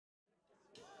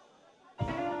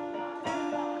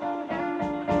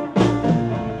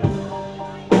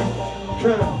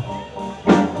trap.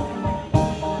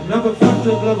 Another fucked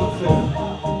up love affair.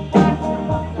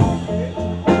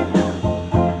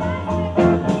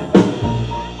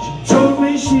 She told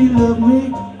me she loved me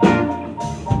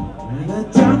in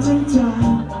that downtown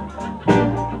time.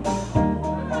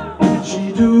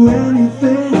 She'd do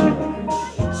anything,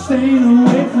 staying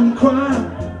away from crime.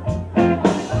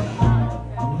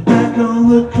 Back on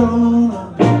the corner,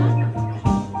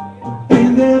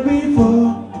 been there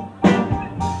before.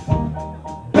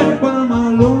 Back by my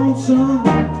lonesome,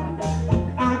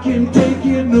 I can't take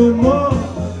it no more.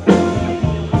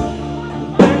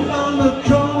 Back on the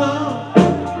corner,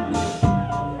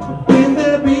 been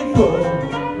there before.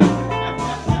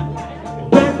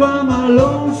 Back by my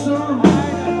lonesome,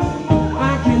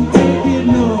 I can't take it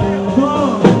no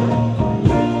more.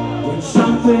 When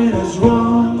something is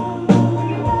wrong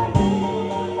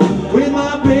with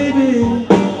my baby,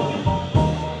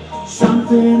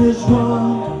 something is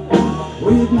wrong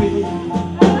with me,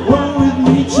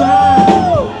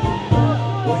 child.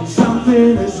 When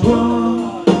something is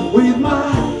wrong with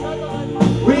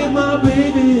my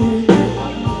baby,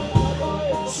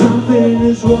 something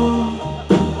is wrong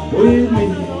with me.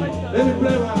 Let me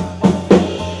play right.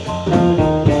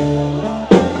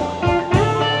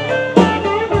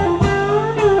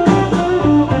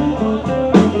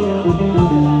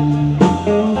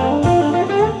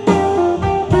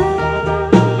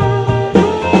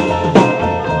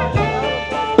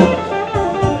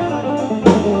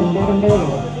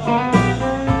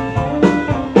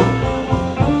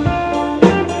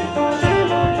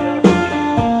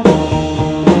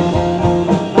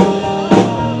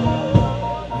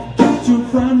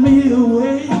 Find me a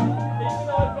way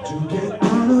to get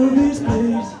out of this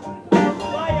place.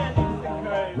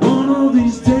 One of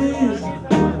these days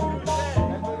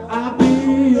I'll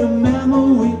be a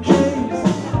memory case.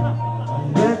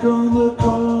 I'm back on the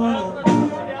corner,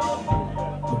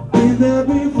 I've been there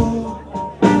before.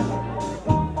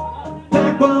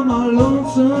 Back by my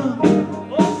lonesome,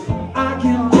 I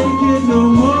can't take it no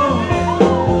more.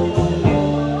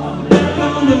 Back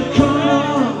on the corner,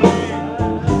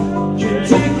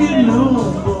 take it no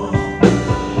more.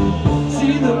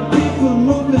 See the people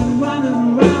moving, running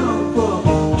around from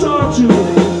door to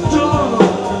door.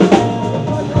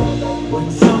 When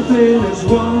something is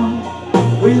wrong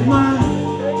with my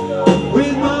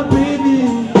baby,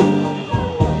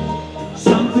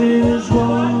 something is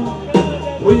wrong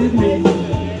with me,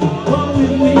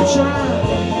 child.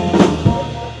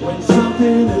 When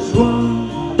something is wrong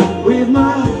with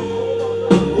my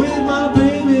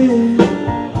baby,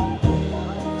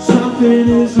 something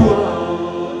is wrong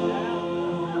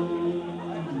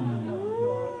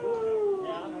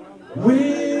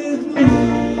with me.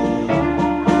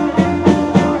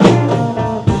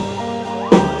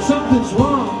 Something's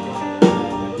wrong.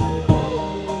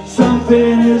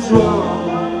 Something is wrong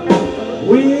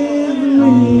with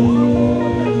me.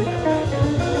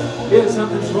 Yeah,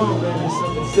 something's wrong, baby.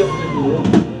 Something's definitely wrong.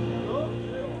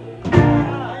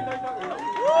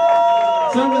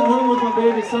 Something's wrong with my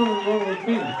baby, something's wrong with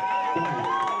me.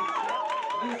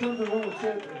 There's something wrong with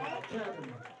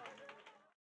Chatham.